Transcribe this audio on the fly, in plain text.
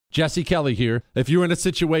Jesse Kelly here. If you're in a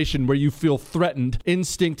situation where you feel threatened,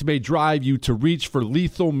 instinct may drive you to reach for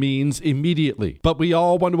lethal means immediately. But we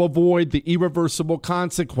all want to avoid the irreversible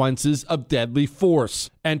consequences of deadly force.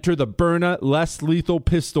 Enter the Byrna Less Lethal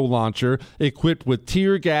Pistol Launcher, equipped with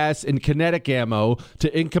tear gas and kinetic ammo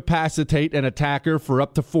to incapacitate an attacker for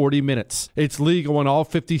up to 40 minutes. It's legal in all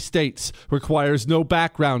 50 states, requires no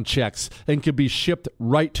background checks, and can be shipped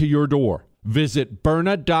right to your door. Visit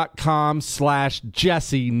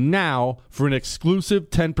Byrna.com/Jesse now for an exclusive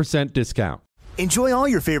 10% discount. Enjoy all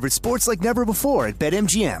your favorite sports like never before at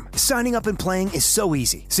BetMGM. Signing up and playing is so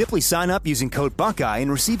easy. Simply sign up using code Buckeye and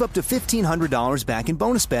receive up to $1,500 back in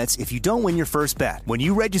bonus bets if you don't win your first bet. When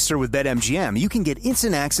you register with BetMGM, you can get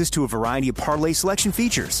instant access to a variety of parlay selection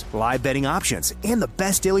features, live betting options, and the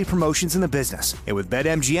best daily promotions in the business. And with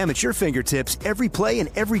BetMGM at your fingertips, every play and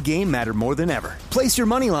every game matter more than ever. Place your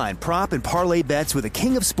moneyline, prop, and parlay bets with the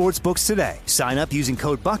king of sportsbooks today. Sign up using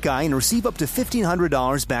code Buckeye and receive up to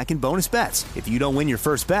 $1,500 back in bonus bets if you don't win your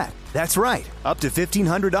first bet. That's right, up to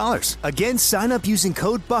 $1,500. Again, sign up using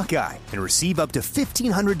code Buckeye and receive up to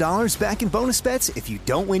 $1,500 back in bonus bets if you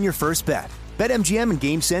don't win your first bet. BetMGM and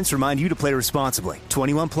GameSense remind you to play responsibly.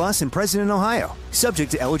 21 plus and present in Ohio.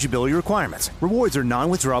 Subject to eligibility requirements. Rewards are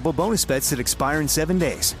non-withdrawable bonus bets that expire in 7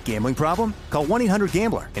 days. Gambling problem? Call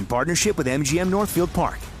 1-800-GAMBLER in partnership with MGM Northfield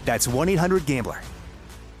Park. That's 1-800-GAMBLER.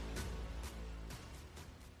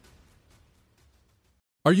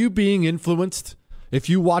 Are you being influenced? If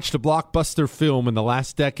you watched a blockbuster film in the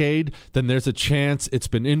last decade, then there's a chance it's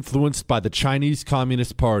been influenced by the Chinese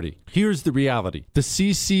Communist Party. Here's the reality. The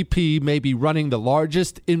CCP may be running the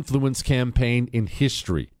largest influence campaign in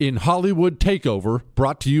history. In Hollywood Takeover,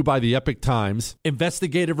 brought to you by the Epic Times,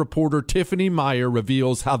 investigative reporter Tiffany Meyer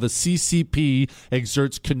reveals how the CCP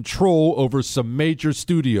exerts control over some major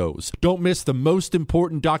studios. Don't miss the most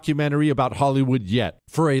important documentary about Hollywood yet.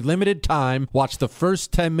 For a limited time, watch the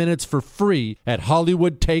first 10 minutes for free at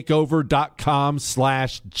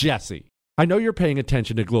HollywoodTakeover.com/Jesse. I know you're paying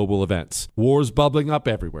attention to global events. Wars bubbling up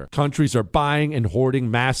everywhere. Countries are buying and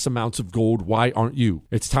hoarding mass amounts of gold. Why aren't you?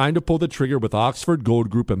 It's time to pull the trigger with Oxford Gold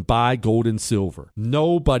Group and buy gold and silver.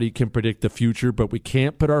 Nobody can predict the future, but we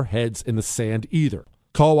can't put our heads in the sand either.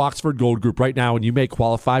 Call Oxford Gold Group right now and you may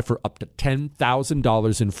qualify for up to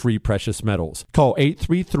 $10,000 in free precious metals. Call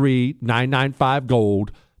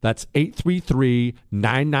 833-995-GOLD. That's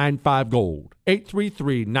 833-995-GOLD.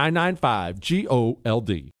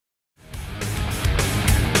 833-995-GOLD.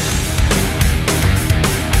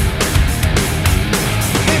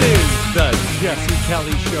 It is the Jesse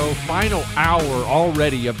Kelly Show. Final hour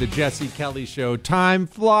already of the Jesse Kelly Show. Time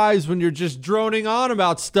flies when you're just droning on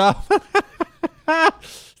about stuff.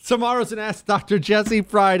 Tomorrow's an Ask Dr. Jesse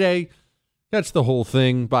Friday. Catch the whole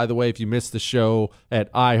thing, by the way, if you missed the show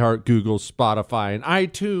at iHeart, Google, Spotify, and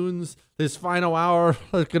iTunes. This final hour,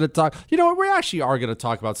 we're going to talk. You know what? We actually are going to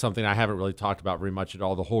talk about something I haven't really talked about very much at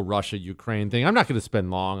all, the whole Russia-Ukraine thing. I'm not going to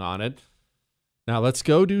spend long on it. Now, let's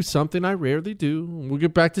go do something I rarely do. We'll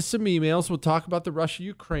get back to some emails. We'll talk about the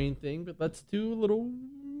Russia-Ukraine thing, but let's do a little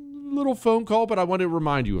phone call. But I want to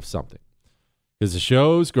remind you of something. Because the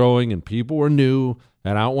show's growing and people are new,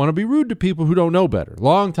 and I don't want to be rude to people who don't know better.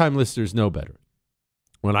 Longtime listeners know better.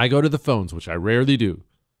 When I go to the phones, which I rarely do,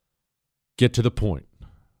 get to the point.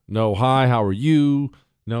 No, hi, how are you?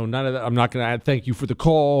 No, none of that. I'm not going to add thank you for the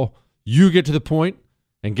call. You get to the point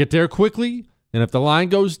and get there quickly. And if the line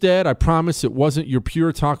goes dead, I promise it wasn't your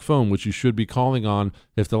Pure Talk phone, which you should be calling on.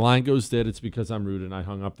 If the line goes dead, it's because I'm rude and I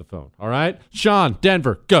hung up the phone. All right? Sean,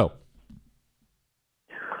 Denver, go.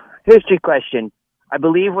 History question. I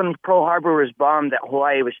believe when Pearl Harbor was bombed, that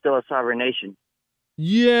Hawaii was still a sovereign nation.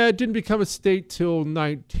 Yeah, it didn't become a state till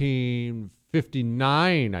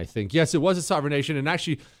 1959, I think. Yes, it was a sovereign nation. And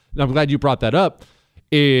actually, I'm glad you brought that up.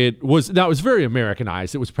 It was very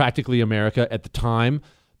Americanized. It was practically America at the time.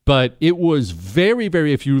 But it was very,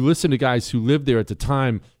 very, if you listen to guys who lived there at the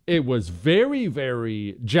time, it was very,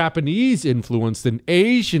 very Japanese influenced and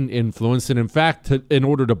Asian influenced. And in fact, in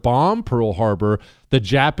order to bomb Pearl Harbor, the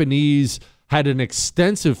Japanese had an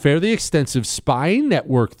fairly extensive spying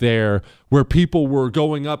network there where people were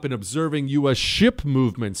going up and observing U.S. ship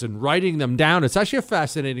movements and writing them down. It's actually a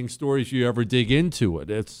fascinating story if you ever dig into it.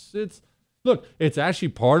 Look, it's actually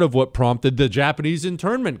part of what prompted the Japanese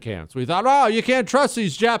internment camps. We thought, you can't trust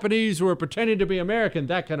these Japanese who are pretending to be American,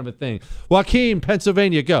 that kind of a thing. Joaquin,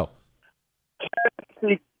 Pennsylvania, go.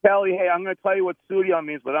 Jesse Kelly, hey, I'm going to tell you what studio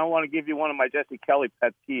means, but I don't want to give you one of my Jesse Kelly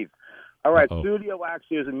pet peeves. All right, studio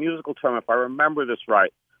actually is a musical term, if I remember this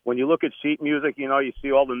right. When you look at sheet music, you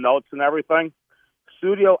see all the notes and everything.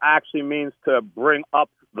 Studio actually means to bring up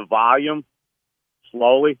the volume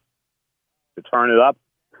slowly, to turn it up.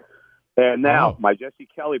 And now, my Jesse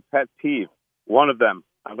Kelly pet peeve, one of them,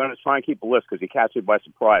 I'm going to try and keep a list because you catch me by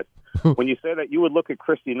surprise. When you say that you would look at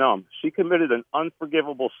Kristi Noem, she committed an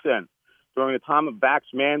unforgivable sin. During the time of vax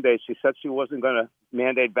mandates, she said she wasn't going to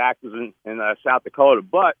mandate vaxxes in South Dakota.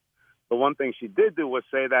 But the one thing she did do was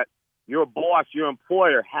say that your boss, your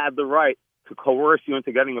employer, had the right to coerce you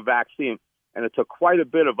into getting a vaccine. And it took quite a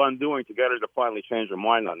bit of undoing to get her to finally change her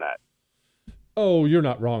mind on that. Oh, you're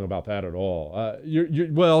not wrong about that at all.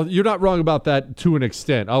 You're not wrong about that to an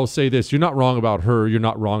extent. I will say this. You're not wrong about her. You're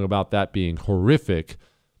not wrong about that being horrific.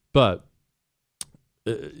 But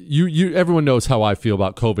everyone knows how I feel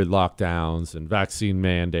about COVID lockdowns and vaccine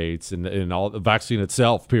mandates and all the vaccine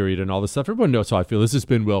itself, period, and all this stuff. Everyone knows how I feel. This has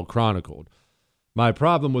been well chronicled. My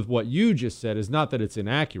problem with what you just said is not that it's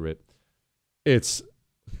inaccurate. It's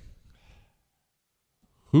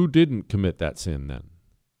who didn't commit that sin then?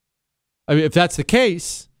 I mean, if that's the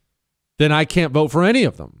case, then I can't vote for any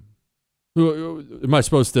of them. Who am I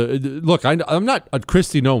supposed to look? I'm not a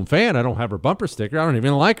Kristi Noem fan. I don't have her bumper sticker. I don't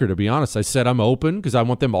even like her, to be honest. I said I'm open because I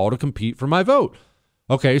want them all to compete for my vote.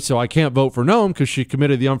 Okay, so I can't vote for Noem because she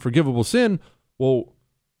committed the unforgivable sin. Well,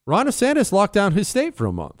 Ron DeSantis locked down his state for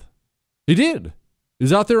a month. He did.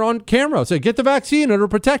 He's out there on camera. Say, get the vaccine. It'll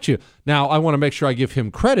protect you. Now, I want to make sure I give him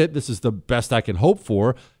credit. This is the best I can hope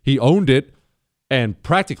for. He owned it and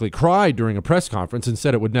practically cried during a press conference and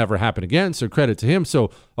said it would never happen again. So credit to him.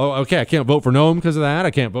 So, okay, I can't vote for Noem because of that.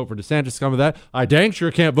 I can't vote for DeSantis because of that. I dang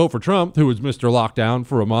sure can't vote for Trump, who was Mr. Lockdown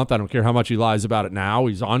for a month. I don't care how much he lies about it now.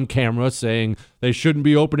 He's on camera saying they shouldn't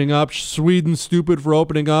be opening up. Sweden's stupid for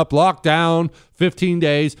opening up. Lockdown, 15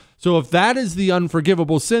 days. So if that is the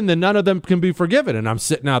unforgivable sin, then none of them can be forgiven. And I'm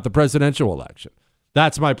sitting out the presidential election.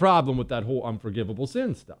 That's my problem with that whole unforgivable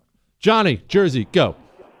sin stuff. Johnny, Jersey, go.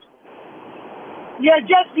 Yeah,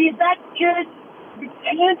 Jesse, if that kid is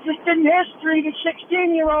interested in history, the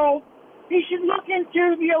 16-year-old, he should look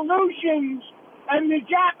into the Aleutians and the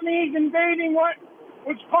Japanese invading what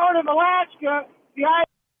was part of Alaska.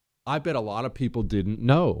 I bet a lot of people didn't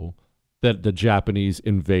know that the Japanese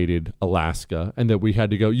invaded Alaska and that we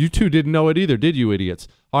had to go. You two didn't know it either, did you, idiots?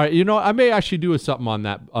 All right, I may actually do something on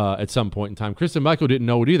that at some point in time. Chris and Michael didn't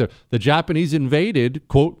know it either. The Japanese invaded,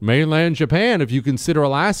 quote, mainland Japan, if you consider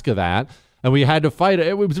Alaska that. And we had to fight it.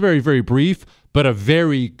 It was very, very brief, but a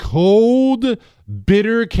very cold,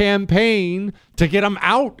 bitter campaign to get them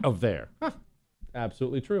out of there. Huh.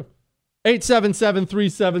 Absolutely true.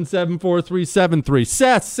 877-377-4373.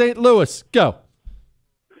 Seth, St. Louis, go.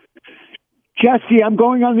 Jesse, I'm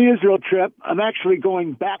going on the Israel trip. I'm actually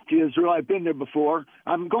going back to Israel. I've been there before.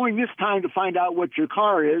 I'm going this time to find out what your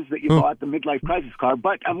car is that you bought, the midlife crisis car.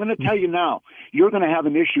 But I'm going to tell you now, you're going to have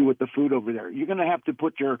an issue with the food over there. You're going to have to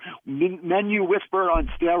put your menu whisper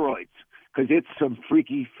on steroids because it's some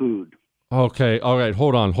freaky food. Okay, all right.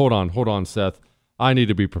 Hold on, Seth. I need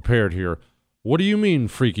to be prepared here. What do you mean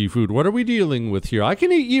freaky food? What are we dealing with here? I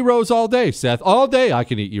can eat gyros all day, Seth. All day I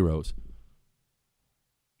can eat gyros.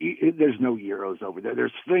 There's no gyros over there.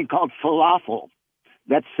 There's a thing called falafel.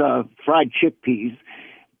 That's fried chickpeas.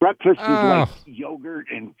 Breakfast is like yogurt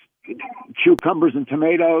and cucumbers and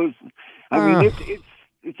tomatoes. I mean,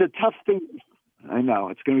 it's a tough thing. I know.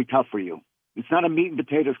 It's going to be tough for you. It's not a meat and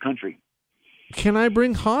potatoes country. Can I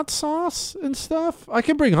bring hot sauce and stuff? I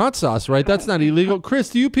can bring hot sauce, right? That's not illegal. Chris,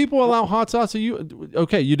 do you people allow hot sauce?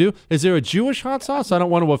 Okay, you do? Is there a Jewish hot sauce? I don't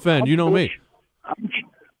want to offend. You know me.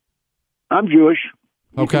 I'm Jewish.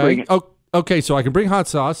 Okay. Okay, so I can bring hot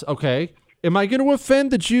sauce. Okay. Am I going to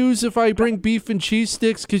offend the Jews if I bring beef and cheese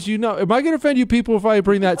sticks? Because am I going to offend you people if I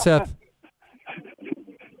bring that, Seth?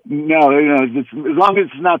 No, as long as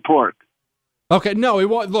it's not pork. Okay, no, it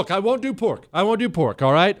won't. Look, I won't do pork. All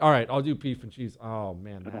right? All right, I'll do beef and cheese. Oh,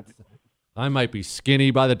 man, I might be skinny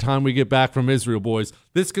by the time we get back from Israel, boys.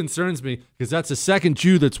 This concerns me because that's the second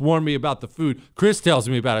Jew that's warned me about the food. Chris tells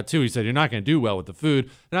me about it, too. He said, you're not going to do well with the food.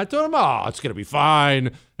 And I told him, it's going to be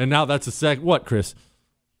fine. And now that's the second. What, Chris?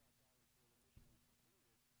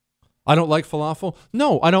 I don't like falafel?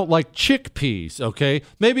 No, I don't like chickpeas, okay?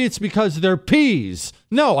 Maybe it's because they're peas.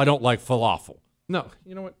 No, I don't like falafel. No,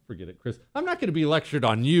 you know what? Forget it, Chris. I'm not going to be lectured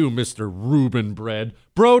on you, Mr. Reuben Bread.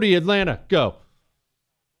 Brody, Atlanta, go.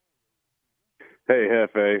 Hey,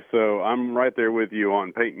 Hefe. So I'm right there with you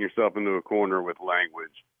on painting yourself into a corner with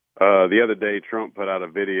language. The other day, Trump put out a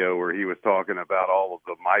video where he was talking about all of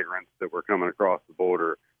the migrants that were coming across the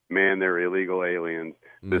border. Man, they're illegal aliens.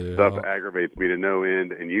 This stuff aggravates me to no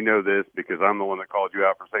end, and you know this because I'm the one that called you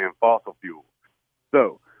out for saying fossil fuel.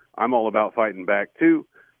 So I'm all about fighting back, too.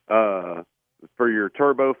 For your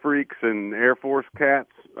turbo freaks and Air Force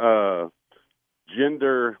cats,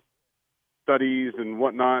 gender studies and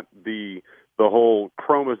whatnot, the the whole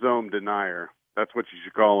chromosome denier. That's what you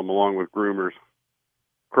should call them, along with groomers.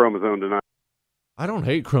 Chromosome denier. I don't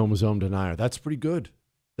hate chromosome denier. That's pretty good.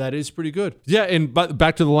 That is pretty good. Yeah, and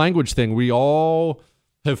back to the language thing. We all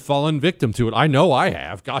have fallen victim to it. I know I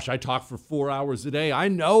have. Gosh, I talk for 4 hours a day. I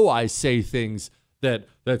know I say things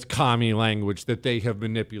that's commie language that they have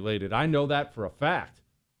manipulated. I know that for a fact.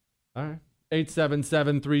 All right.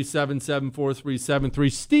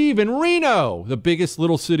 877-377-4373. Steve in Reno, the biggest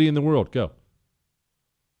little city in the world. Go.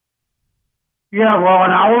 Yeah, well,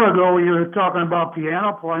 an hour ago you were talking about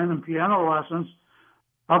piano playing and piano lessons.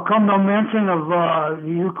 How come no mention of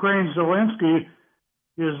Ukraine Zelensky?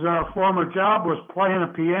 His former job was playing a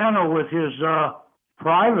piano with his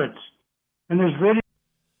privates. And his video.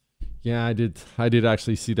 Yeah, I did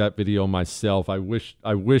actually see that video myself. I wish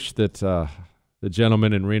that the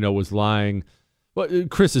gentleman in Reno was lying. Well,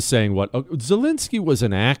 Chris is saying what? Zelensky was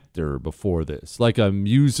an actor before this, like a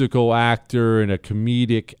musical actor and a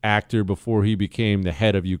comedic actor before he became the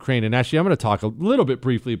head of Ukraine. And actually, I'm going to talk a little bit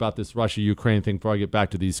briefly about this Russia-Ukraine thing before I get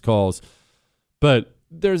back to these calls. But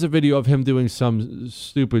there's a video of him doing some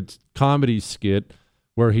stupid comedy skit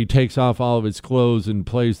where he takes off all of his clothes and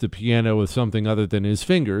plays the piano with something other than his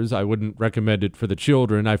fingers. I wouldn't recommend it for the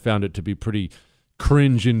children. I found it to be pretty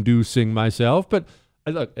cringe-inducing myself. But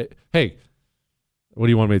look, hey, what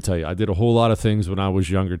do you want me to tell you? I did a whole lot of things when I was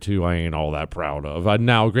younger, too, I ain't all that proud of.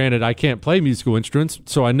 Now, granted, I can't play musical instruments,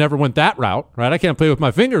 so I never went that route, right? I can't play with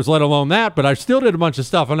my fingers, let alone that, but I still did a bunch of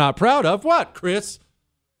stuff I'm not proud of. What, Chris?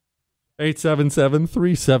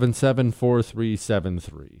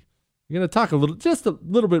 877-377-4373. We're going to talk just a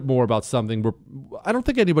little bit more about something I don't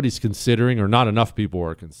think anybody's considering, or not enough people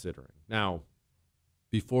are considering. Now,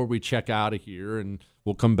 before we check out of here, and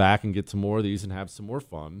we'll come back and get some more of these and have some more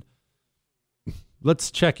fun,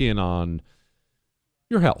 let's check in on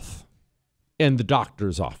your health and the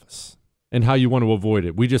doctor's office and how you want to avoid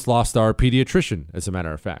it. We just lost our pediatrician, as a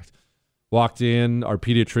matter of fact. Walked in, our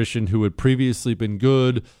pediatrician, who had previously been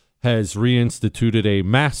good, has reinstituted a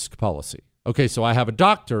mask policy. Okay, so I have a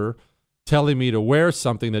doctor telling me to wear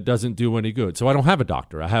something that doesn't do any good. So I don't have a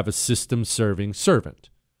doctor. I have a system-serving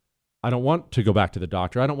servant. I don't want to go back to the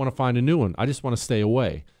doctor. I don't want to find a new one. I just want to stay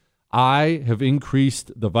away. I have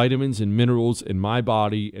increased the vitamins and minerals in my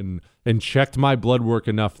body and checked my blood work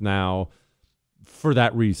enough now for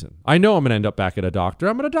that reason. I know I'm going to end up back at a doctor.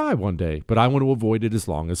 I'm going to die one day, but I want to avoid it as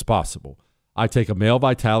long as possible. I take a male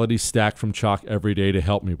vitality stack from Choq every day to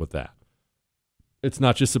help me with that. It's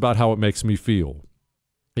not just about how it makes me feel.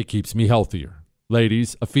 It keeps me healthier.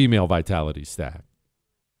 Ladies, a female vitality stack.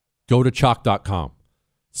 Go to Choq.com.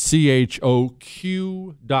 CHOQ.com.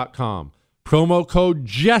 Promo code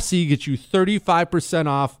Jesse gets you 35%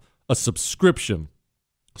 off a subscription.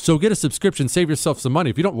 So get a subscription, save yourself some money.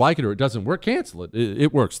 If you don't like it or it doesn't work, cancel it.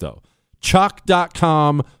 It works, though.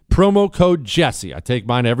 Choq.com, promo code Jesse. I take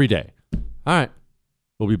mine every day. All right.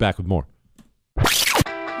 We'll be back with more.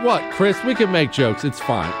 What, Chris? We can make jokes. It's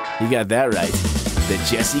fine. You got that right. The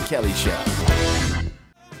Jesse Kelly Show.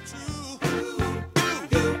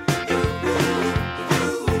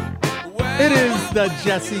 It is the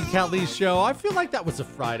Jesse Kelly Show. I feel like that was a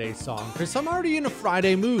Friday song, Chris. I'm already in a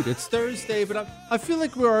Friday mood. It's Thursday, but I feel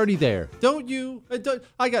like we're already there. Don't you?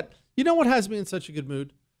 You know what has me in such a good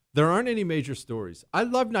mood? There aren't any major stories. I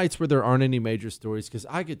love nights where there aren't any major stories because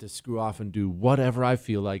I get to screw off and do whatever I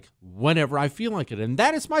feel like, whenever I feel like it. And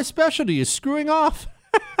that is my specialty, is screwing off.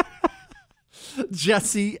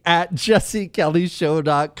 Jesse at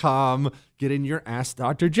jessekellyshow.com. Get in your Ask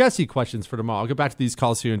Dr. Jesse questions for tomorrow. I'll get back to these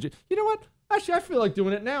calls here. You know what? Actually, I feel like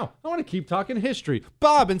doing it now. I want to keep talking history.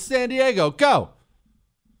 Bob in San Diego, go.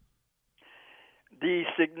 The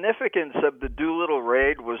significance of the Doolittle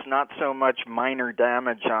raid was not so much minor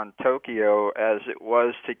damage on Tokyo as it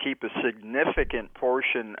was to keep a significant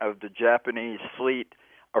portion of the Japanese fleet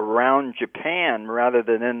around Japan rather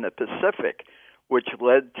than in the Pacific, which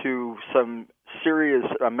led to some serious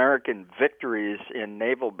American victories in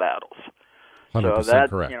naval battles. So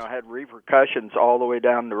that correct. Had repercussions all the way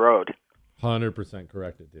down the road. 100%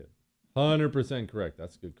 correct, it did. 100% correct.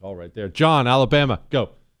 That's a good call right there. John, Alabama,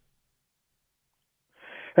 go.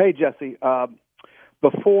 Hey, Jesse.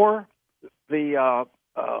 Before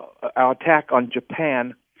our attack on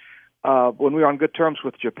Japan, when we were on good terms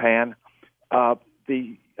with Japan,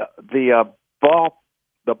 the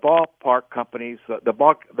ballpark companies,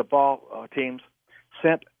 the ball teams,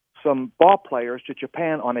 sent some ball players to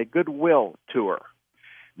Japan on a goodwill tour.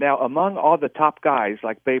 Now, among all the top guys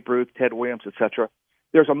like Babe Ruth, Ted Williams, etc.,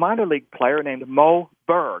 there's a minor league player named Moe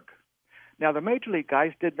Berg. Now, the major league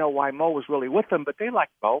guys didn't know why Moe was really with them, but they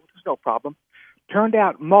liked Moe. There's no problem. Turned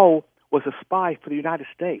out Moe was a spy for the United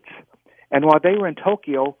States, And while they were in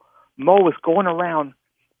Tokyo, Mo was going around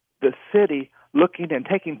the city looking and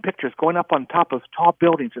taking pictures, going up on top of tall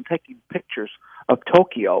buildings and taking pictures of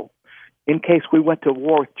Tokyo in case we went to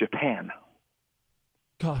war with Japan.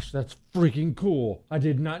 Gosh, that's freaking cool. I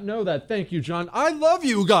did not know that. Thank you, John. I love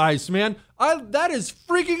you guys, man. That is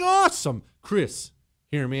freaking awesome. Chris,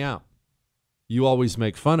 hear me out. You always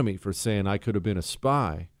make fun of me for saying I could have been a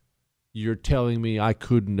spy. You're telling me I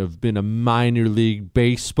couldn't have been a minor league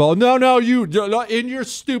baseball? No, you, in your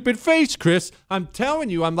stupid face, Chris. I'm telling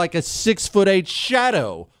you, I'm like a 6'8"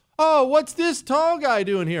 shadow. Oh, what's this tall guy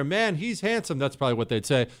doing here? Man, he's handsome. That's probably what they'd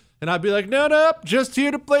say. And I'd be like, no, just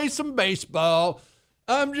here to play some baseball.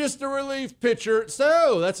 I'm just a relief pitcher.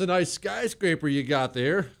 So, that's a nice skyscraper you got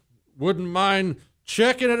there. Wouldn't mind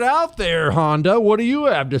checking it out there, Honda. What do you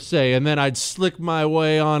have to say? And then I'd slick my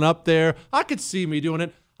way on up there. I could see me doing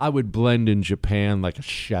it. I would blend in Japan like a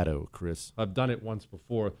shadow, Chris. I've done it once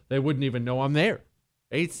before. They wouldn't even know I'm there.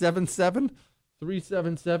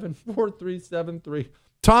 877-377-4373.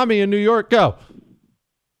 Tommy in New York, go.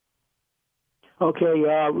 Okay,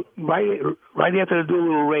 right after the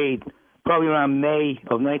Doolittle raid, probably around May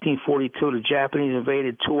of 1942, the Japanese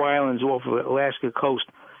invaded 2 islands off of the Alaska coast,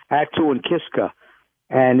 Attu and Kiska.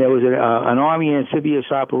 And there was an Army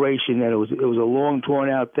amphibious operation, and it was a long,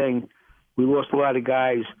 drawn-out thing. We lost a lot of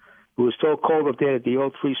guys. It was so cold up there that the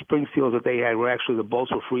old 3 Springfields that they had were actually, the boats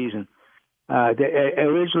were freezing.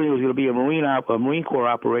 Originally, it was going to be a Marine Corps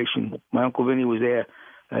operation. My Uncle Vinny was there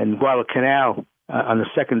in Guadalcanal on the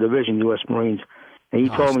 2nd Division, U.S. Marines. And he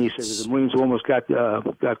told me, he said, the Marines almost got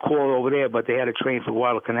called over there, but they had to train for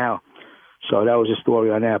Guadalcanal. So that was a story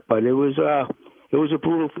on that. But it was a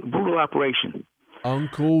brutal operation.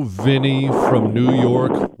 Uncle Vinny from New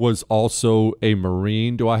York was also a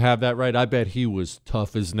Marine. Do I have that right? I bet he was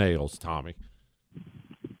tough as nails, Tommy.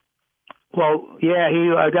 Well, yeah,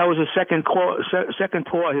 that was his second tour.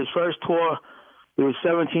 His first tour, he was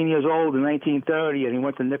 17 years old in 1930, and he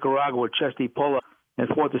went to Nicaragua with Chesty Puller and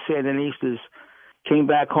fought the Sandinistas. Came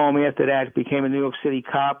back home after that, became a New York City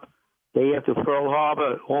cop. Day after Pearl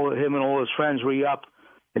Harbor, him and all his friends re-upped,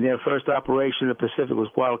 and their first operation in the Pacific was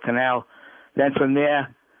Guadalcanal. Then from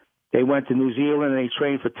there, they went to New Zealand and they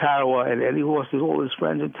trained for Tarawa, and he lost all his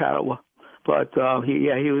friends in Tarawa. But he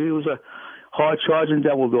was a hard-charging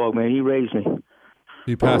devil dog, man. He raised me.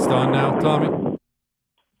 He passed on now, Tommy?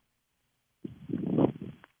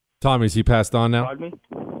 Tommy, is he passed on now? Pardon me?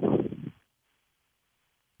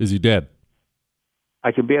 Is he dead?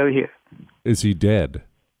 I can barely hear. Is he dead?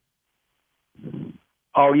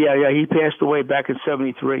 Oh, yeah, he passed away back in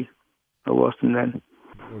 1973. I lost him then.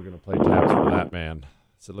 We're going to play taps for that man.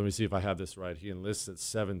 So let me see if I have this right. He enlists at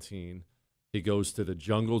 17. He goes to the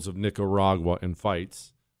jungles of Nicaragua and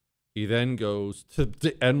fights. He then goes to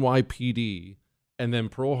the NYPD, and then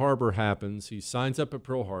Pearl Harbor happens. He signs up at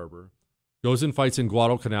Pearl Harbor, goes and fights in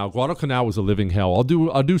Guadalcanal. Guadalcanal was a living hell.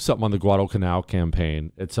 I'll do something on the Guadalcanal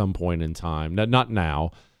campaign at some point in time. Not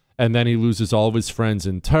now. And then he loses all of his friends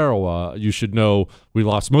in Tarawa. You should know we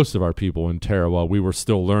lost most of our people in Tarawa. We were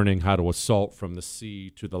still learning how to assault from the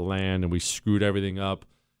sea to the land, and we screwed everything up.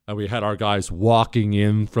 And we had our guys walking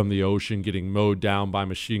in from the ocean, getting mowed down by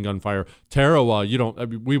machine gun fire. Tarawa,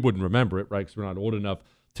 we wouldn't remember it, right, because we're not old enough.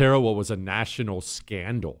 Tarawa was a national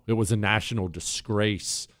scandal. It was a national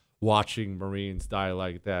disgrace watching Marines die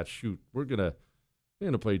like that. Shoot, we're gonna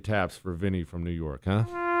play taps for Vinny from New York, huh?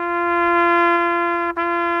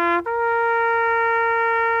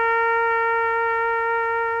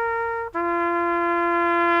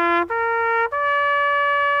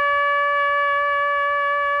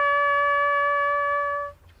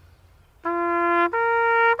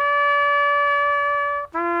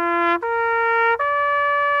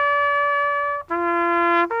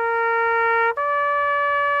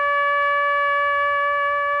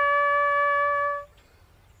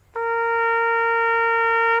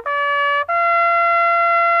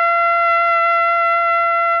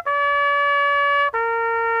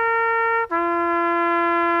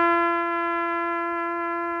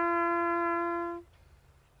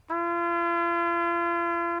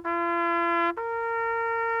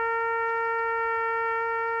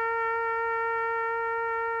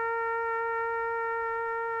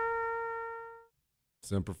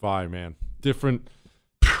 Semper Fi, man. Different.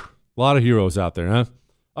 A lot of heroes out there, huh?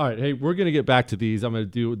 All right, hey, we're going to get back to these. I'm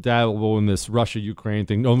going to dabble in this Russia-Ukraine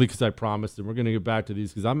thing, only because I promised, and we're going to get back to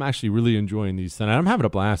these because I'm actually really enjoying these tonight. I'm having a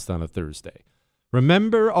blast on a Thursday.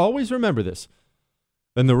 Always remember this.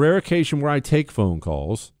 On the rare occasion where I take phone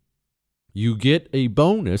calls, you get a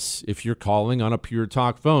bonus if you're calling on a Pure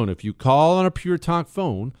Talk phone. If you call on a Pure Talk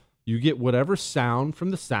phone, you get whatever sound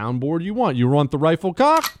from the soundboard you want. You want the rifle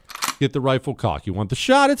cock? get the rifle cock. You want the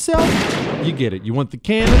shot itself? You get it. You want the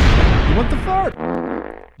cannon? You want the fart?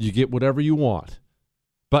 You get whatever you want.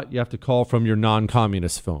 But you have to call from your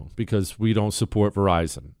non-communist phone because we don't support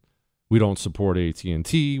Verizon. We don't support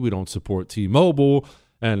AT&T. We don't support T-Mobile.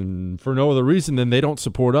 And for no other reason than they don't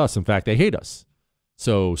support us. In fact, they hate us.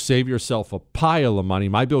 So save yourself a pile of money.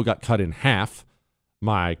 My bill got cut in half.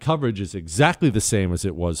 My coverage is exactly the same as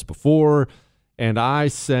it was before. And I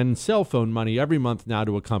send cell phone money every month now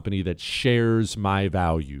to a company that shares my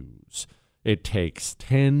values. It takes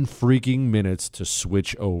 10 freaking minutes to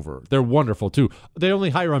switch over. They're wonderful, too. They only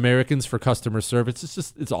hire Americans for customer service.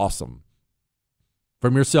 It's awesome.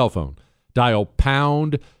 From your cell phone, dial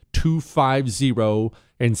pound 250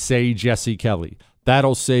 and say Jesse Kelly.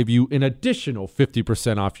 That'll save you an additional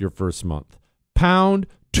 50% off your first month. Pound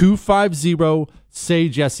 250, say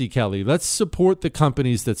Jesse Kelly. Let's support the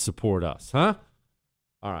companies that support us, huh?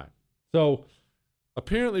 All right. So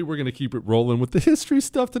apparently we're going to keep it rolling with the history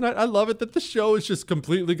stuff tonight. I love it that the show is just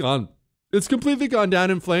completely gone. It's completely gone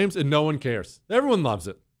down in flames and no one cares. Everyone loves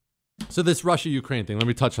it. So this Russia-Ukraine thing, let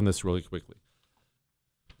me touch on this really quickly.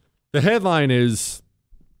 The headline is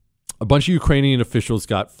a bunch of Ukrainian officials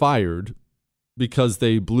got fired because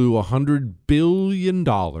they blew $100 billion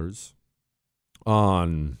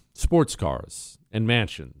on sports cars and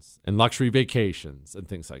mansions and luxury vacations and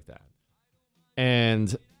things like that.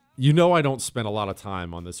 And you know I don't spend a lot of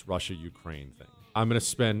time on this Russia-Ukraine thing. I'm going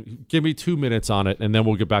to give me 2 minutes on it, and then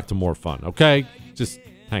we'll get back to more fun, okay? Just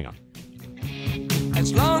hang on.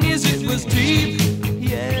 As long as it was deep,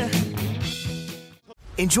 yeah.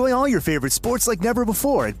 Enjoy all your favorite sports like never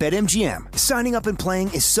before at BetMGM. Signing up and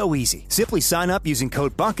playing is so easy. Simply sign up using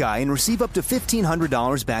code Buckeye and receive up to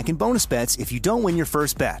 $1,500 back in bonus bets if you don't win your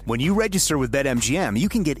first bet. When you register with BetMGM, you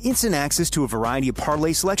can get instant access to a variety of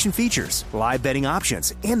parlay selection features, live betting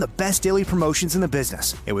options, and the best daily promotions in the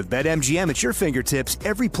business. And with BetMGM at your fingertips,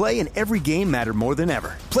 every play and every game matter more than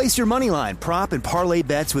ever. Place your moneyline, prop, and parlay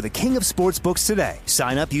bets with the king of sportsbooks today.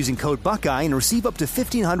 Sign up using code Buckeye and receive up to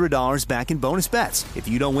 $1,500 back in bonus bets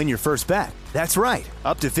if you don't win your first bet. That's right,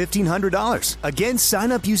 up to $1,500. Again,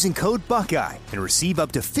 sign up using code Buckeye and receive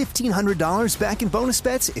up to $1,500 back in bonus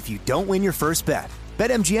bets if you don't win your first bet.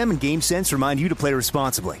 BetMGM and GameSense remind you to play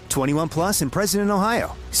responsibly. 21 plus and present in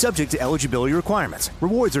Ohio. Subject to eligibility requirements.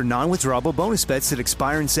 Rewards are non-withdrawable bonus bets that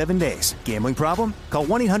expire in 7 days. Gambling problem? Call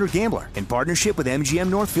 1-800-GAMBLER in partnership with MGM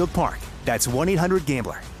Northfield Park. That's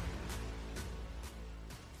 1-800-GAMBLER.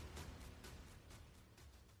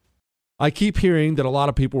 I keep hearing that a lot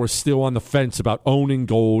of people are still on the fence about owning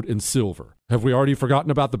gold and silver. Have we already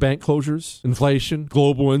forgotten about the bank closures, inflation,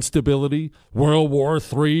 global instability, World War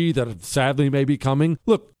III that sadly may be coming?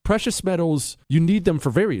 Look, precious metals, you need them for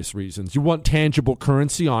various reasons. You want tangible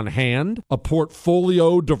currency on hand, a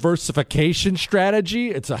portfolio diversification strategy.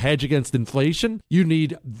 It's a hedge against inflation. You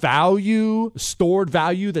need value, stored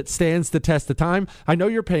value that stands the test of time. I know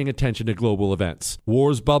you're paying attention to global events.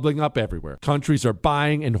 Wars bubbling up everywhere. Countries are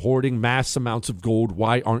buying and hoarding mass amounts of gold.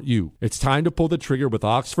 Why aren't you? It's time to pull the trigger with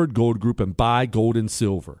Oxford Gold Group and buy gold and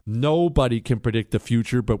silver. Nobody can predict the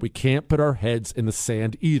future, but we can't put our heads in the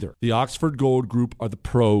sand either. The Oxford Gold Group are the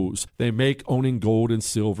pros. They make owning gold and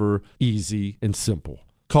silver easy and simple.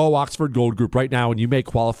 Call Oxford Gold Group right now and you may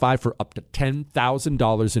qualify for up to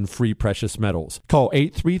 $10,000 in free precious metals. Call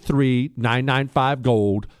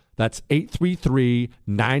 833-995-GOLD. That's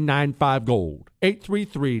 833-995-GOLD.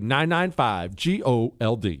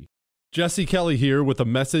 833-995-GOLD. Jesse Kelly here with a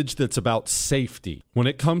message that's about safety. When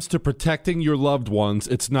it comes to protecting your loved ones,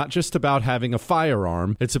 it's not just about having a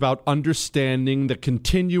firearm. It's about understanding the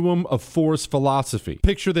continuum of force philosophy.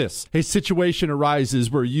 Picture this. A situation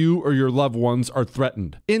arises where you or your loved ones are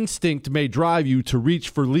threatened. Instinct may drive you to reach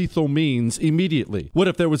for lethal means immediately. What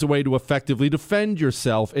if there was a way to effectively defend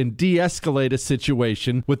yourself and de-escalate a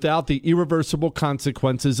situation without the irreversible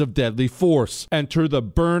consequences of deadly force? Enter the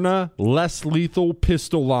Byrna less lethal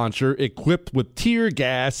pistol launcher equipped with tear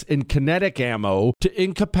gas and kinetic ammo to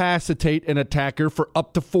incapacitate an attacker for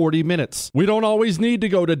up to 40 minutes. We don't always need to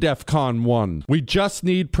go to DEFCON 1. We just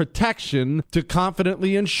need protection to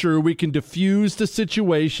confidently ensure we can defuse the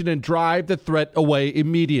situation and drive the threat away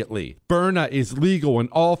immediately. Byrna is legal in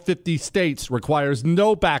all 50 states, requires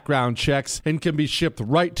no background checks, and can be shipped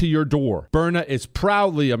right to your door. Byrna is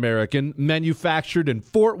proudly American, manufactured in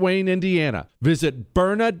Fort Wayne, Indiana. Visit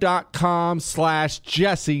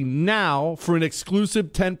Byrna.com/Jesse now for an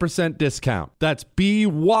exclusive 10% discount. That's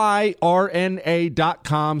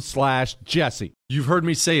BYRNA.com/Jesse. You've heard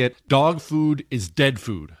me say it, dog food is dead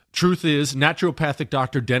food. Truth is, naturopathic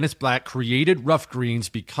Dr. Dennis Black created Rough Greens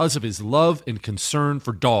because of his love and concern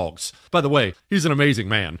for dogs. By the way, he's an amazing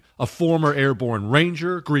man, a former airborne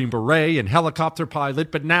ranger, Green Beret, and helicopter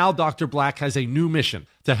pilot, but now Dr. Black has a new mission: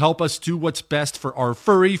 to help us do what's best for our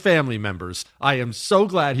furry family members. I am so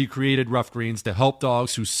glad he created Rough Greens to help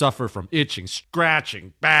dogs who suffer from itching,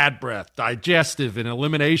 scratching, bad breath, digestive and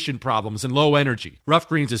elimination problems, and low energy. Rough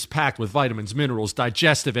Greens is packed with vitamins, minerals,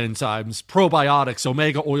 digestive enzymes, probiotics,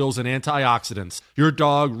 omega oils, and antioxidants. Your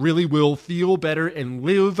dog really will feel better and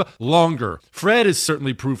live longer. Fred is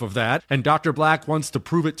certainly proof of that, and Dr. Black wants to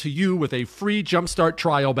prove it to you with a free Jumpstart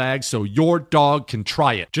trial bag so your dog can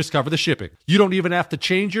try it. Just cover the shipping. You don't even have to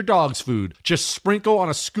change your dog's food. Just sprinkle on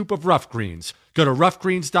a scoop of Rough Greens. Go to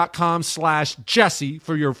roughgreens.com/Jesse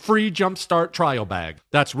for your free Jumpstart trial bag.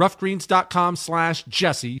 That's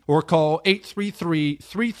roughgreens.com/Jesse or call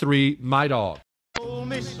 833-33-MY-DOG. Told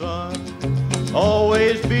me, son,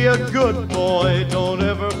 always be a good boy. Don't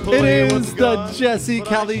ever play It with is the guns. Jesse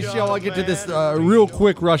Kelly Show. I'll get to this real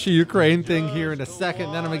quick Russia-Ukraine thing here in a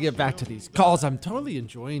second. Then I'm going to get back to these calls. I'm totally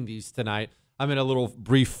enjoying these tonight. I'm in a little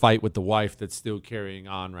brief fight with the wife that's still carrying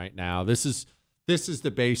on right now. This is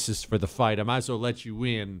the basis for the fight. I might as well let you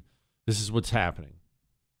in. This is what's happening.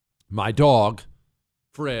 My dog,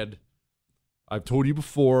 Fred, I've told you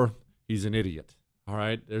before, he's an idiot. All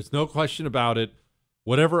right? There's no question about it.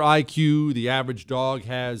 Whatever IQ the average dog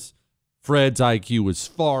has, Fred's IQ is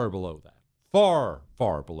far below that. Far,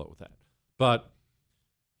 far below that. But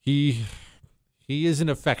he is an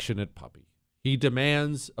affectionate puppy. He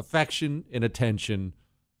demands affection and attention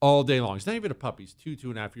all day long. He's not even a puppy. He's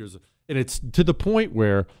 2.5 years old. And it's to the point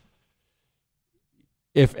where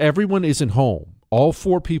if everyone isn't home, all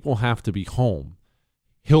 4 people have to be home,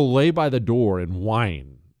 he'll lay by the door and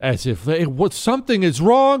whine as if something is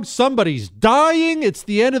wrong, somebody's dying, it's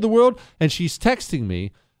the end of the world. And she's texting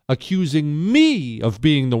me, accusing me of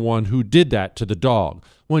being the one who did that to the dog,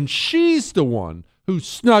 when she's the one who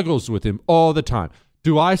snuggles with him all the time.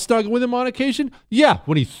 Do I snuggle with him on occasion? Yeah,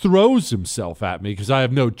 when he throws himself at me because I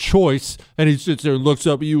have no choice, and he sits there and looks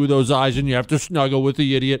up at you with those eyes, and you have to snuggle with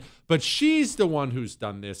the idiot. But she's the one who's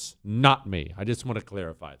done this, not me. I just want to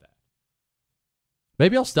clarify that.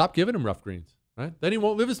 Maybe I'll stop giving him Rough Greens, right? Then he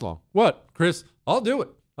won't live as long. What, Chris? I'll do it.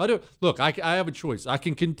 Look, I have a choice. I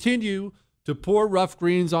can continue to pour Rough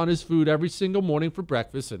Greens on his food every single morning for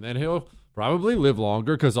breakfast, and then he'll probably live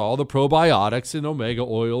longer because all the probiotics and omega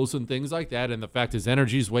oils and things like that, and the fact his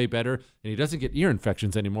energy is way better, and he doesn't get ear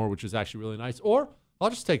infections anymore, which is actually really nice. Or I'll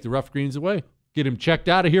just take the Rough Greens away, get him checked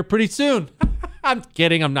out of here pretty soon. I'm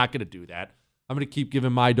kidding. I'm not going to do that. I'm going to keep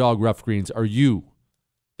giving my dog Rough Greens. Are you?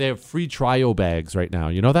 They have free trial bags right now.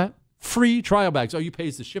 You know that? Free trial bags. All you pay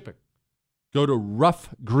is the shipping. Go to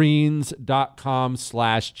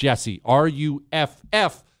roughgreens.com/Jesse.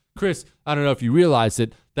 RUFF. Chris, I don't know if you realize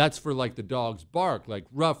it. That's for like the dog's bark, like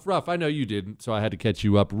rough. I know you didn't, so I had to catch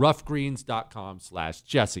you up.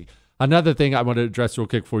 Roughgreens.com/Jesse. Another thing I want to address real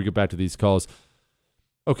quick before we get back to these calls.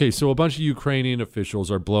 Okay, so a bunch of Ukrainian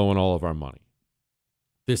officials are blowing all of our money.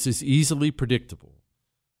 This is easily predictable.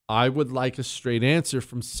 I would like a straight answer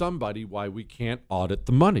from somebody why we can't audit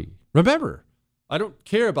the money. Remember, I don't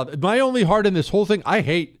care about it. My only heart in this whole thing, I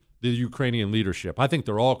hate the Ukrainian leadership. I think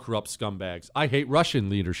they're all corrupt scumbags. I hate Russian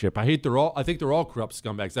leadership. I think they're all corrupt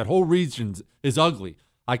scumbags. That whole region is ugly.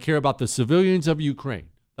 I care about the civilians of Ukraine.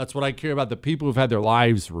 That's what I care about, the people who've had their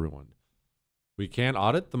lives ruined. We can't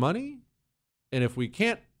audit the money? And if we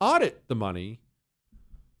can't audit the money,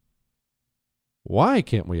 why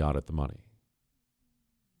can't we audit the money?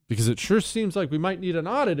 Because it sure seems like we might need an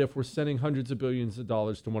audit if we're sending hundreds of billions of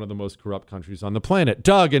dollars to one of the most corrupt countries on the planet.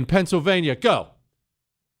 Doug in Pennsylvania, go.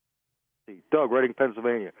 Doug, Reading,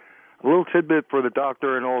 Pennsylvania. A little tidbit for the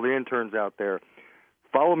doctor and all the interns out there.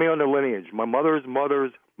 Follow me on the lineage. My mother's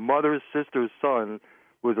sister's son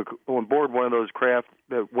was on board one of those craft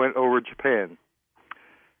that went over Japan.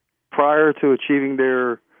 Prior to achieving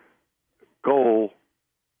their goal,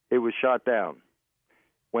 it was shot down.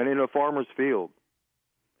 Went in a farmer's field.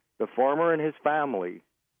 The farmer and his family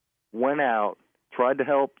went out, tried to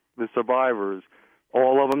help the survivors.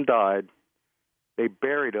 All of them died. They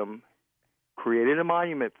buried him, created a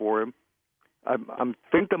monument for him. I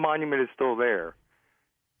think the monument is still there.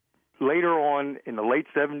 Later on, in the late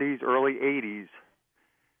 70s, early 80s,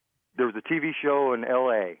 there was a TV show in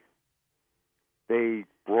L.A. They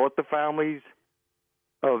brought the families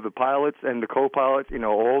of the pilots and the co-pilots,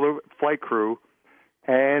 all the flight crew,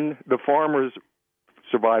 and the farmer's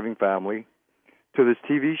surviving family to this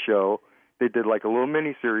TV show. They did like a little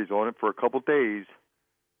mini-series on it for a couple days.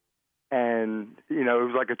 And, it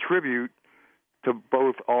was like a tribute to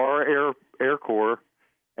both our Air Corps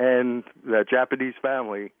and that Japanese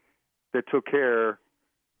family that took care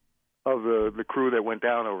of the crew that went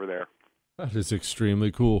down over there. That is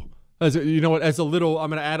extremely cool. You know what? I'm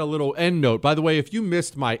going to add a little end note. By the way, if you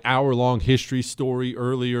missed my hour-long history story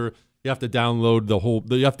earlier, you have to download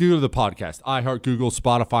you have to go to the podcast, iHeart, Google,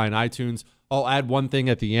 Spotify, and iTunes. I'll add one thing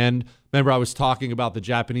at the end. Remember, I was talking about the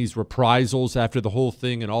Japanese reprisals after the whole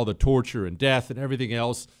thing and all the torture and death and everything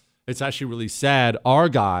else. It's actually really sad. Our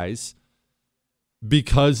guys,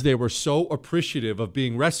 because they were so appreciative of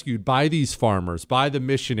being rescued by these farmers, by the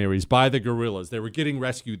missionaries, by the guerrillas, they were getting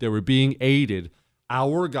rescued, they were being aided.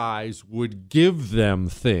 Our guys would give them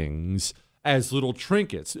things as little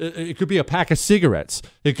trinkets. It could be a pack of cigarettes.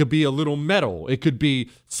 It could be a little medal. It could be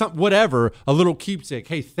whatever, a little keepsake.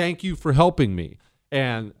 Hey, thank you for helping me.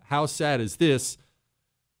 And how sad is this?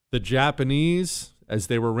 The Japanese, as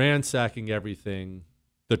they were ransacking everything,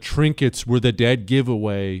 the trinkets were the dead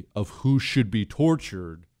giveaway of who should be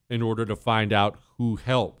tortured in order to find out who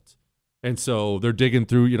helped. And so they're digging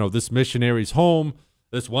through, this missionary's home.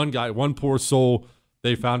 This one guy, one poor soul,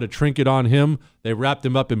 they found a trinket on him. They wrapped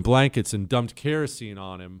him up in blankets and dumped kerosene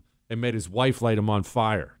on him and made his wife light him on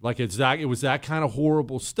fire. It was that kind of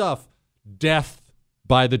horrible stuff. Death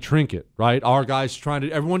by the trinket, right? Our guys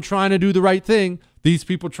everyone trying to do the right thing. These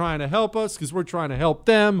people trying to help us because we're trying to help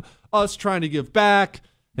them. Us trying to give back.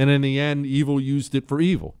 And in the end, evil used it for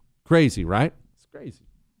evil. Crazy, right? It's crazy.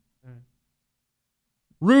 All right.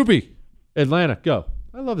 Ruby, Atlanta, go.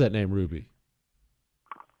 I love that name, Ruby.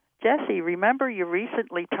 Jesse, remember you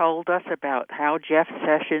recently told us about how Jeff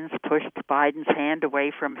Sessions pushed Biden's hand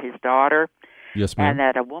away from his daughter? Yes, ma'am. And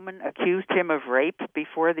that a woman accused him of rape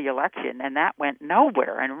before the election, and that went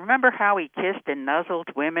nowhere. And remember how he kissed and nuzzled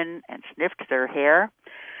women and sniffed their hair?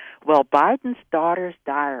 Well, Biden's daughter's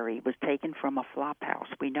diary was taken from a flop house.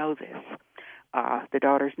 We know this. The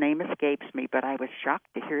daughter's name escapes me, but I was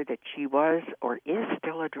shocked to hear that she was or is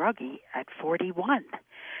still a druggie at 41.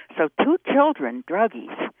 So 2 children,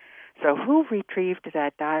 druggies. So who retrieved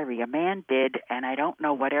that diary? A man did, and I don't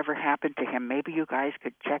know whatever happened to him. Maybe you guys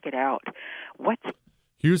could check it out.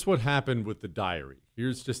 Here's what happened with the diary.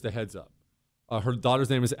 Here's just a heads up. Her daughter's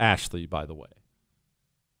name is Ashley, by the way.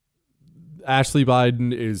 Ashley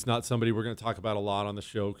Biden is not somebody we're going to talk about a lot on the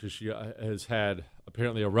show because she has had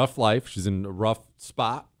apparently a rough life. She's in a rough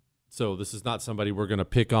spot. So this is not somebody we're going to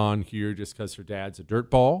pick on here just because her dad's a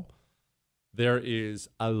dirtball. There is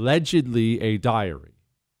allegedly a diary.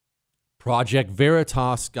 Project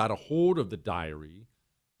Veritas got a hold of the diary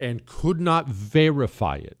and could not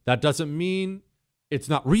verify it. That doesn't mean it's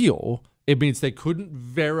not real. It means they couldn't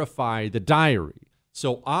verify the diary.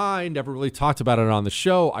 So I never really talked about it on the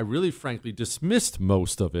show. I really, frankly, dismissed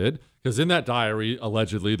most of it because in that diary,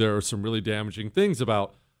 allegedly, there are some really damaging things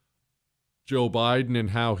about Joe Biden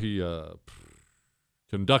and how he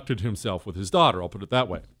conducted himself with his daughter. I'll put it that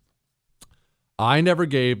way. I never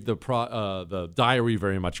gave the diary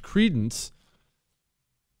very much credence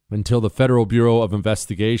until the Federal Bureau of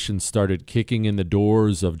Investigation started kicking in the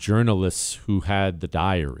doors of journalists who had the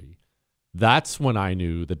diary. That's when I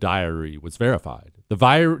knew the diary was verified.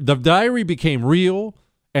 The diary became real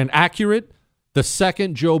and accurate the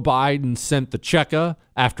second Joe Biden sent the checka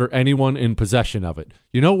after anyone in possession of it.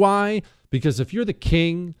 You know why? Because if you're the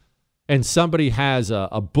king and somebody has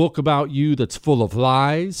a book about you that's full of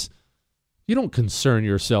lies, you don't concern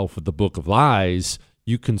yourself with the book of lies.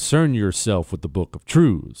 You concern yourself with the book of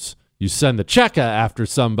truths. You send the checka after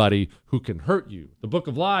somebody who can hurt you. The book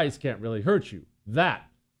of lies can't really hurt you. That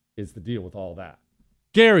is the deal with all that.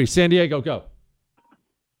 Gary, San Diego, go.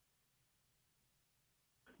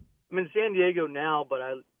 I'm in San Diego now, but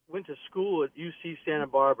I went to school at UC Santa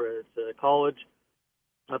Barbara. It's a college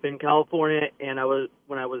up in California, and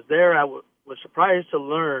when I was there, I was surprised to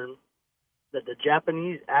learn that the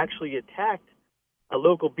Japanese actually attacked a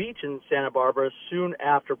local beach in Santa Barbara soon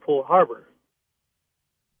after Pearl Harbor.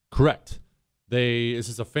 Correct. This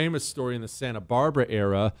is a famous story in the Santa Barbara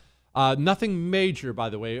era. Nothing major, by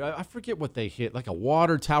the way. I forget what they hit, like a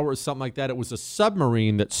water tower or something like that. It was a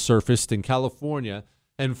submarine that surfaced in California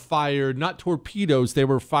and fired, not torpedoes, they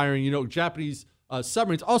were firing, Japanese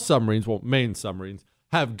submarines, all submarines, well, main submarines,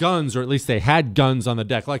 have guns, or at least they had guns on the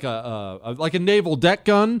deck, like a naval deck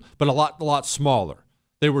gun, but a lot smaller.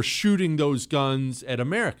 They were shooting those guns at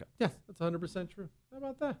America. Yeah, that's 100% true.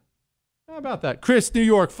 How about that? Chris, New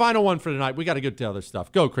York, final one for tonight. We got to get to other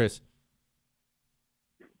stuff. Go, Chris.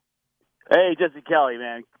 Hey, Jesse Kelly,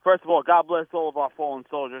 man. First of all, God bless all of our fallen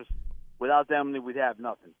soldiers. Without them, we'd have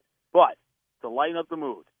nothing. But to lighten up the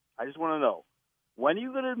mood, I just want to know, when are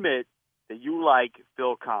you going to admit that you like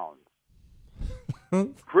Phil Collins?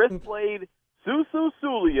 Chris played Susu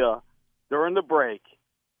Sulia during the break,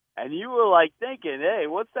 and you were like thinking, hey,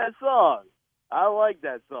 what's that song? I like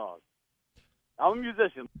that song. I'm a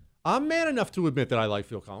musician. I'm man enough to admit that I like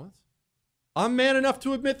Phil Collins. I'm man enough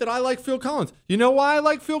to admit that I like Phil Collins. You know why I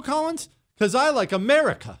like Phil Collins? Because I like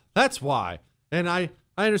America. That's why. And I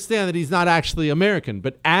understand that he's not actually American,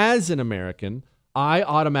 but as an American, I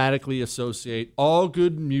automatically associate all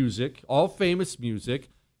good music, all famous music,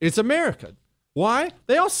 it's American. Why?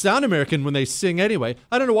 They all sound American when they sing anyway.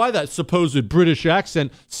 I don't know why that supposed British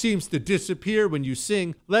accent seems to disappear when you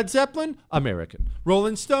sing. Led Zeppelin, American.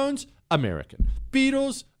 Rolling Stones, American.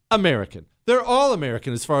 Beatles, American. They're all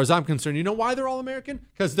American as far as I'm concerned. You know why they're all American?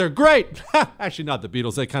 Because they're great. Actually, not the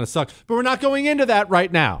Beatles. They kind of suck. But we're not going into that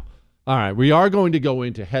right now. All right, we are going to go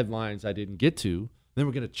into headlines I didn't get to. Then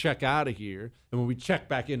we're going to check out of here. And when we check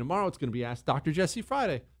back in tomorrow, it's going to be Ask Dr. Jesse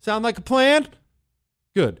Friday. Sound like a plan?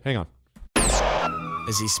 Good. Hang on.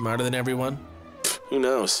 Is he smarter than everyone? Who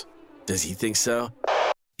knows? Does he think so?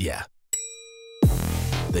 Yeah.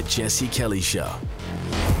 The Jesse Kelly Show.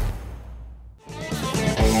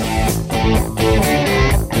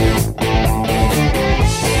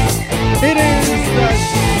 It is the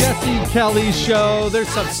Jesse Kelly Show. There's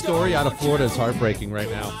some story out of Florida. It's heartbreaking right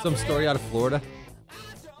now. Some story out of Florida.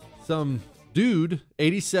 Some dude,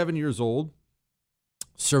 87 years old,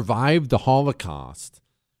 survived the Holocaust.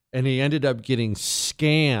 And he ended up getting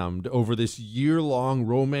scammed over this year-long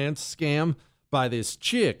romance scam by this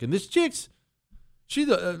chick. And this chick's,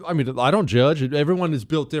 I don't judge. Everyone is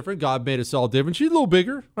built different. God made us all different. She's a little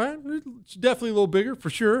bigger, right? She's definitely a little bigger, for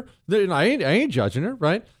sure. I ain't judging her,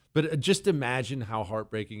 right? But just imagine how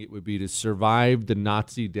heartbreaking it would be to survive the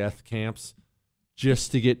Nazi death camps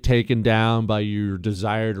just to get taken down by your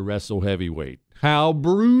desire to wrestle heavyweight. How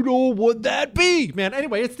brutal would that be? Man,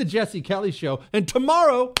 anyway, it's the Jesse Kelly Show. And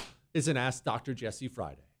tomorrow is an Ask Dr. Jesse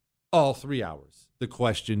Friday. All 3 hours. The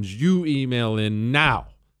questions you email in now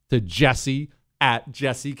to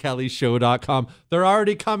Jesse@JesseKellyShow.com. They're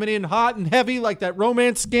already coming in hot and heavy like that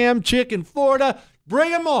romance scam chick in Florida. Bring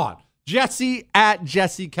them on.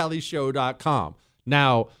 Jesse@JesseKellyShow.com.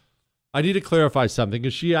 Now, I need to clarify something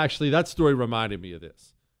because that story reminded me of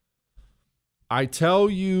this. I tell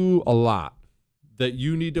you a lot that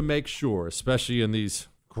you need to make sure, especially in these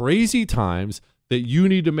crazy times, that you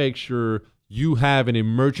need to make sure you have an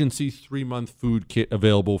emergency 3-month food kit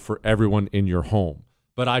available for everyone in your home.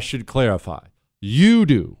 But I should clarify, you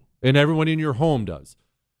do, and everyone in your home does.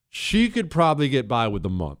 She could probably get by with a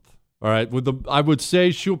month. All right, I would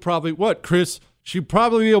say she'll probably, Chris? She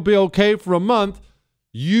probably will be okay for a month.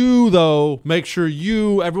 You, though, make sure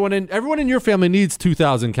everyone in your family needs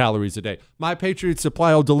 2,000 calories a day. My Patriot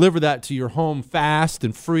Supply will deliver that to your home fast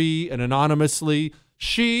and free and anonymously.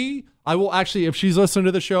 I will actually, if she's listening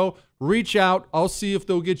to the show, reach out. I'll see if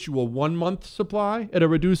they'll get you a 1-month supply at a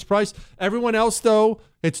reduced price. Everyone else, though,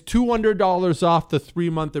 it's $200 off the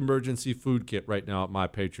 3-month emergency food kit right now at My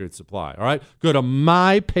Patriot Supply. All right? Go to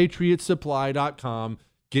mypatriotsupply.com.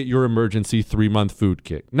 Get your emergency 3-month food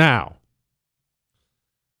kit. Now,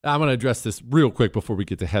 I'm going to address this real quick before we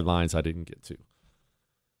get to headlines I didn't get to.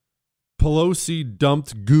 Pelosi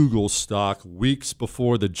dumped Google stock weeks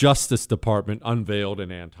before the Justice Department unveiled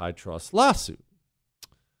an antitrust lawsuit.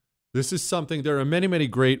 This is something, there are many, many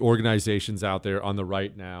great organizations out there on the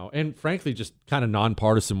right now, and frankly, just kind of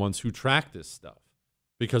nonpartisan ones who track this stuff.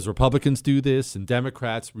 Because Republicans do this and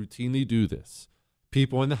Democrats routinely do this.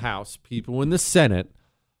 People in the House, people in the Senate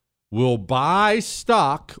will buy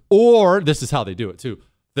stock, or this is how they do it too.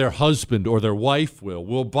 Their husband or their wife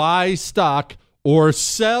will buy stock or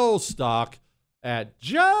sell stock at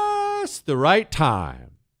just the right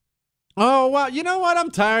time. Oh, well, you know what I'm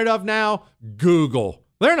tired of now? Google.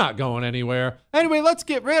 They're not going anywhere. Anyway, let's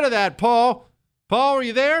get rid of that, Paul. Paul, are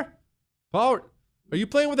you there? Paul, are you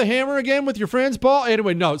playing with a hammer again with your friends, Paul?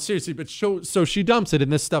 Anyway, no, seriously, but so she dumps it,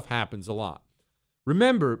 and this stuff happens a lot.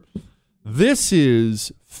 Remember, this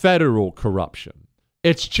is federal corruption.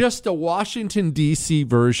 It's just a Washington, D.C.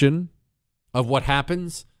 version of what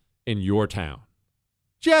happens in your town.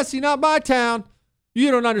 Jesse, not my town.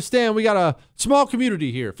 You don't understand. We got a small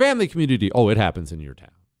community here, family community. Oh, it happens in your town.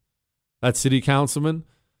 That city councilman,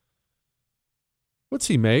 what's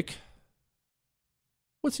he make?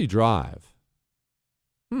 What's he drive?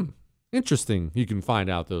 Interesting. You can find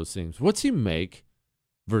out those things. What's he make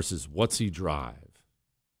versus what's he drive?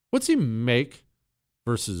 What's he make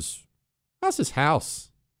versus how's his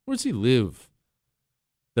house? Where does he live?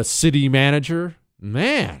 The city manager,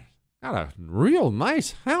 man, got a real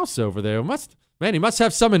nice house over there. He must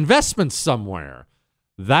have some investments somewhere.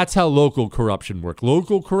 That's how local corruption works.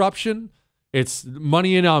 Local corruption, it's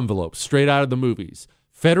money in envelopes, straight out of the movies.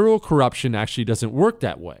 Federal corruption actually doesn't work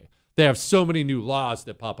that way. They have so many new laws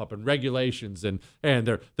that pop up and regulations, and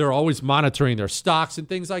they're always monitoring their stocks and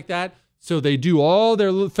things like that. So they do all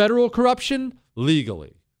their federal corruption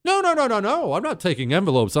legally. No. I'm not taking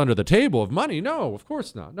envelopes under the table of money. No, of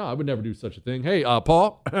course not. No, I would never do such a thing. Hey,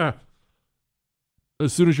 Paul,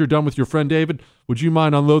 as soon as you're done with your friend David, would you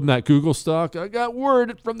mind unloading that Google stock? I got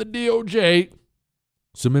word from the DOJ.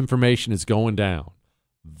 Some information is going down.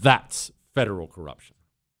 That's federal corruption.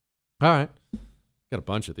 All right. Got a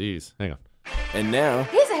bunch of these. Hang on. And now,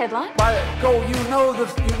 Here's a headline. Go, you know the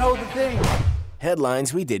thing.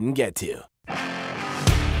 headlines we didn't get to.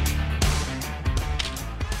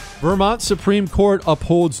 Vermont Supreme Court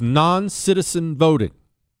upholds non-citizen voting.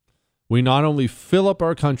 We not only fill up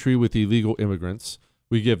our country with illegal immigrants,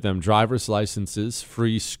 we give them driver's licenses,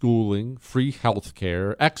 free schooling, free health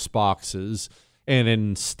care, Xboxes, and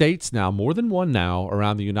in states now, more than one now,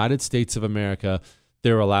 around the United States of America,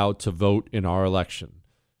 they're allowed to vote in our election.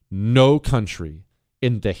 No country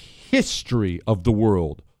in the history of the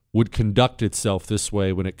world would conduct itself this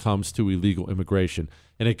way when it comes to illegal immigration.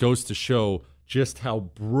 And it goes to show just how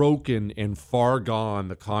broken and far gone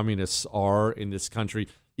the communists are in this country.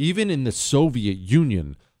 Even in the Soviet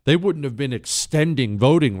Union, they wouldn't have been extending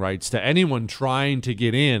voting rights to anyone trying to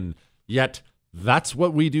get in. Yet that's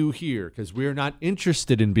what we do here, because we're not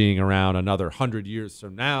interested in being around another 100 years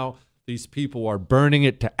from now. These people are burning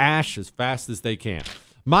it to ash as fast as they can.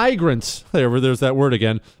 Migrants, there's that word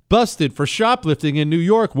again, busted for shoplifting in New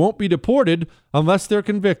York won't be deported unless they're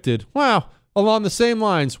convicted. Wow. Along the same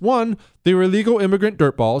lines, 1, they were illegal immigrant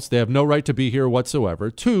dirtballs. They have no right to be here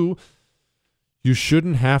whatsoever. 2, you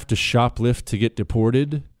shouldn't have to shoplift to get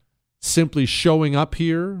deported. Simply showing up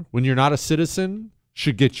here when you're not a citizen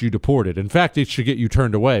should get you deported. In fact, it should get you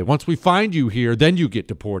turned away. Once we find you here, then you get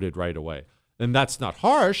deported right away. And that's not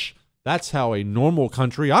harsh. That's how a normal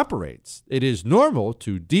country operates. It is normal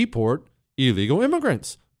to deport illegal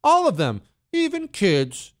immigrants. All of them, even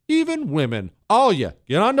kids, even women. All you.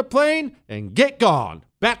 Get on the plane and get gone.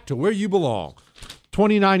 Back to where you belong.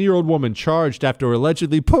 29-year-old woman charged after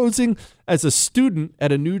allegedly posing as a student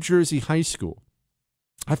at a New Jersey high school.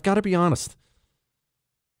 I've got to be honest.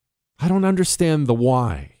 I don't understand the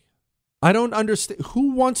why. I don't understand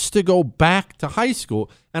who wants to go back to high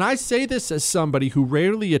school. And I say this as somebody who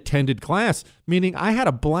rarely attended class, meaning I had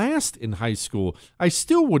a blast in high school. I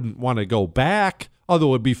still wouldn't want to go back, although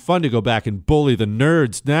it'd be fun to go back and bully the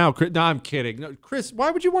nerds now. No, I'm kidding. No, Chris,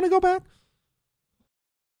 why would you want to go back?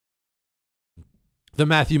 The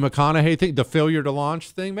Matthew McConaughey thing, the failure to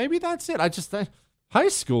launch thing, maybe that's it. High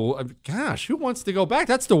school, gosh, who wants to go back?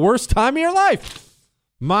 That's the worst time of your life.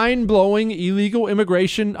 Mind-blowing illegal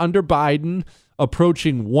immigration under Biden,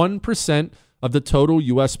 approaching 1% of the total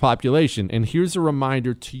U.S. population. And here's a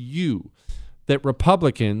reminder to you that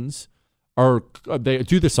Republicans they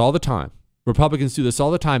do this all the time. Republicans do this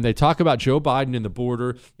all the time. They talk about Joe Biden and the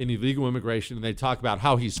border and illegal immigration, and they talk about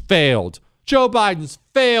how he's failed. Joe Biden's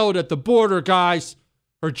failed at the border, guys.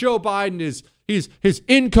 Or Joe Biden his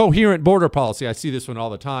incoherent border policy. I see this one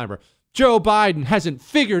all the time. Or Joe Biden hasn't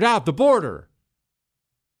figured out the border.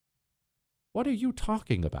 What are you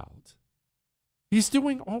talking about? He's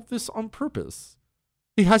doing all this on purpose.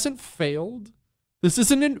 He hasn't failed. This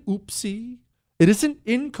isn't an oopsie. It isn't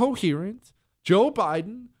incoherent. Joe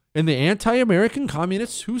Biden and the anti-American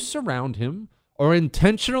communists who surround him are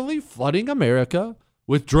intentionally flooding America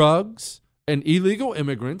with drugs and illegal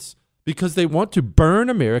immigrants because they want to burn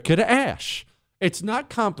America to ash. It's not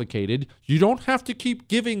complicated. You don't have to keep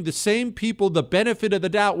giving the same people the benefit of the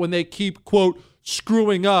doubt when they keep, quote,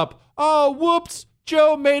 screwing up. Oh, whoops,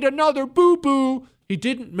 Joe made another boo-boo. He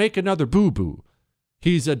didn't make another boo-boo.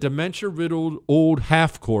 He's a dementia-riddled old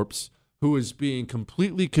half-corpse who is being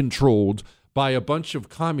completely controlled by a bunch of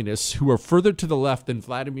communists who are further to the left than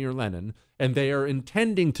Vladimir Lenin, and they are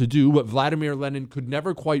intending to do what Vladimir Lenin could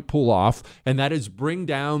never quite pull off, and that is bring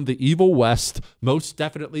down the evil West, most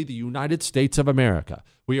definitely the United States of America.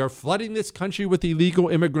 We are flooding this country with illegal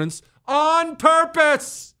immigrants on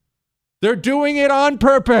purpose. They're doing it on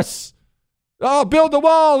purpose. Oh, build the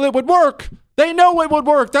wall. It would work. They know it would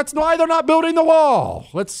work. That's why they're not building the wall.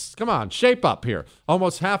 Come on, shape up here.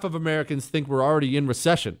 Almost half of Americans think we're already in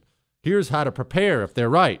recession. Here's how to prepare if they're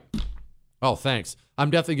right. Oh, thanks.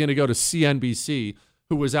 I'm definitely going to go to CNBC,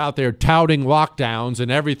 who was out there touting lockdowns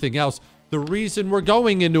and everything else. The reason we're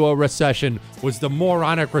going into a recession was the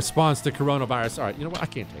moronic response to coronavirus. All right, you know what? I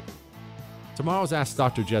can't take it. Tomorrow's Ask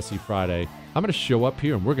Dr. Jesse Friday. I'm going to show up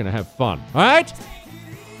here and we're going to have fun. All right?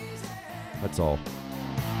 That's all.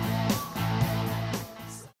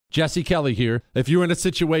 Jesse Kelly here. If you're in a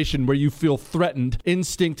situation where you feel threatened,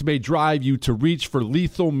 instinct may drive you to reach for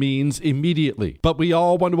lethal means immediately. But we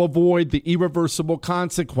all want to avoid the irreversible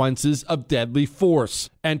consequences of deadly force.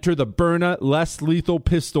 Enter the Byrna Less Lethal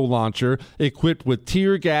Pistol Launcher, equipped with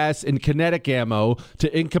tear gas and kinetic ammo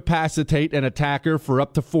to incapacitate an attacker for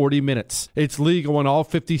up to 40 minutes. It's legal in all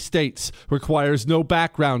 50 states, requires no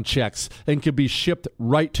background checks, and can be shipped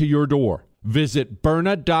right to your door. Visit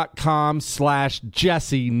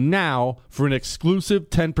Byrna.com/Jesse now for an exclusive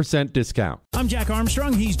 10% discount. I'm Jack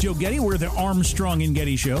Armstrong. He's Joe Getty. We're the Armstrong and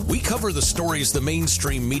Getty Show. We cover the stories the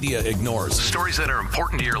mainstream media ignores. Stories that are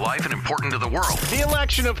important to your life and important to the world. The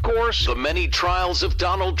election, of course. The many trials of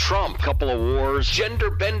Donald Trump. Couple of wars.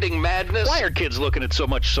 Gender-bending madness. Why are kids looking at so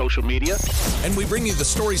much social media? And we bring you the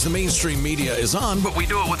stories the mainstream media is on, but we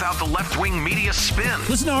do it without the left-wing media spin.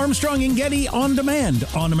 Listen to Armstrong and Getty on demand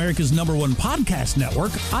on America's #1 podcast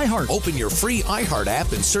network, iHeart. Open your free iHeart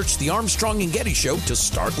app and search The Armstrong and Getty Show to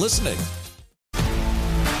start listening.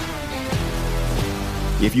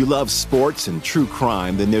 If you love sports and true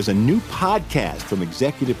crime, then there's a new podcast from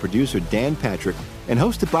executive producer Dan Patrick and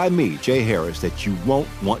hosted by me, Jay Harris, that you won't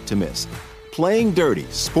want to miss. Playing Dirty: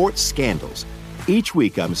 Sports Scandals. Each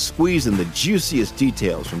week, I'm squeezing the juiciest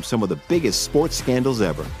details from some of the biggest sports scandals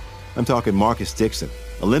ever. I'm talking Marcus Dixon,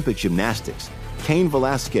 Olympic gymnastics, Cain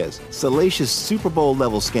Velasquez, salacious Super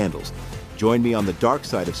Bowl-level scandals. Join me on the dark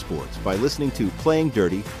side of sports by listening to Playing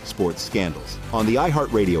Dirty: Sports Scandals on the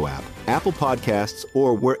iHeartRadio app, Apple Podcasts,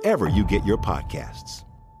 or wherever you get your podcasts.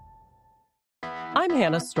 I'm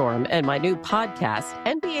Hannah Storm, and my new podcast,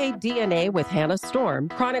 NBA DNA with Hannah Storm,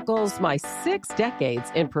 chronicles my 6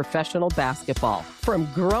 decades in professional basketball. From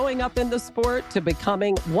growing up in the sport to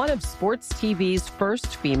becoming one of sports TV's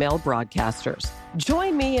first female broadcasters.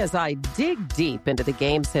 Join me as I dig deep into the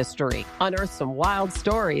game's history, unearth some wild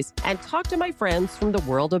stories, and talk to my friends from the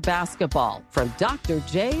world of basketball, from Dr.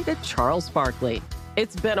 J to Charles Barkley.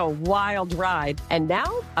 It's been a wild ride, and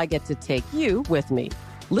now I get to take you with me.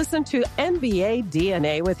 Listen to NBA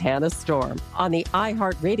DNA with Hannah Storm on the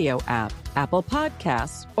iHeartRadio app, Apple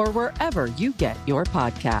Podcasts, or wherever you get your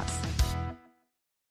podcasts.